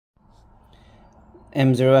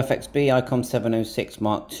M0FXB Icom 706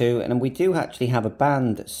 Mark II, and we do actually have a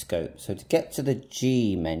band scope. So to get to the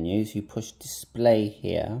G menus, you push display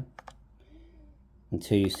here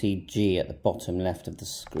until you see G at the bottom left of the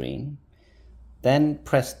screen. Then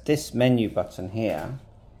press this menu button here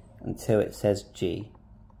until it says G.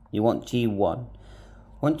 You want G1.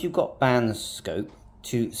 Once you've got Bandscope,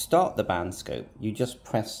 to start the Bandscope, you just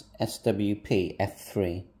press SWP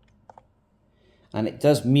F3. And it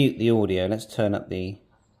does mute the audio. Let's turn up the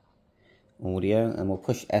audio and we'll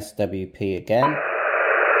push SWP again.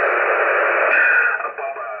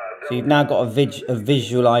 So you've now got a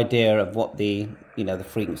visual idea of what the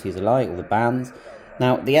frequencies are like, or the bands.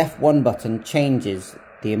 Now the F1 button changes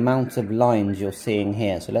the amount of lines you're seeing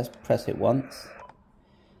here. So let's press it once.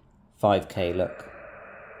 5K, look.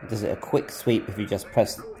 It does it a quick sweep if you just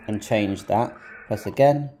press and change that. Press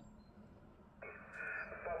again.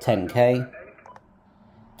 10K.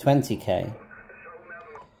 20K.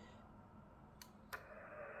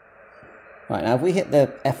 Right, now if we hit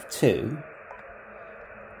the F2,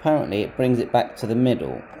 apparently it brings it back to the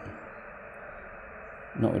middle.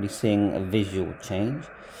 Not really seeing a visual change.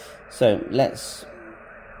 So let's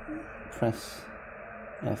press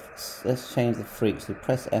let's change the frequency.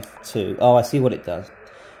 Press F2. Oh, I see what it does.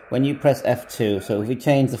 When you press F2, so if we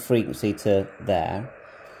change the frequency to there,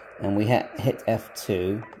 and we hit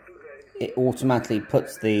F2, it automatically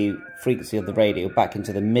puts the frequency of the radio back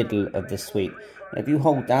into the middle of the sweep. If you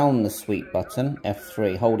hold down the sweep button,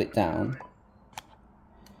 F3, hold it down,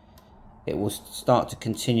 it will start to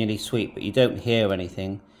continually sweep, but you don't hear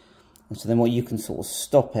anything. And so then what you can sort of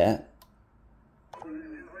stop it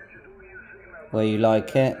where you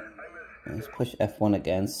like it. Let's push F1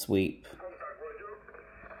 again, sweep.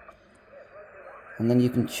 And then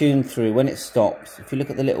you can tune through when it stops. If you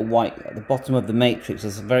look at the little white at the bottom of the matrix,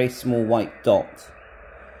 there's a very small white dot.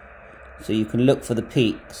 So you can look for the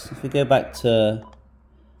peaks. If we go back to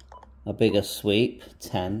a bigger sweep,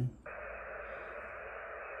 10.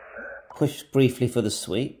 Push briefly for the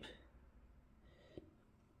sweep.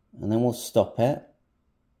 And then we'll stop it.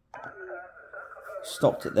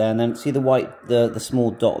 Stopped it there, and then see the white, the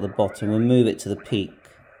small dot at the bottom. We'll move it to the peak.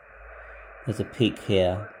 There's a peak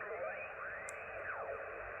here.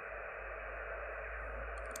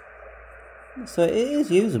 So it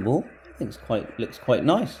is usable. I think it looks quite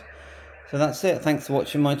nice. So that's it. Thanks for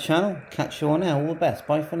watching my channel. Catch you on air. All the best.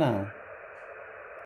 Bye for now.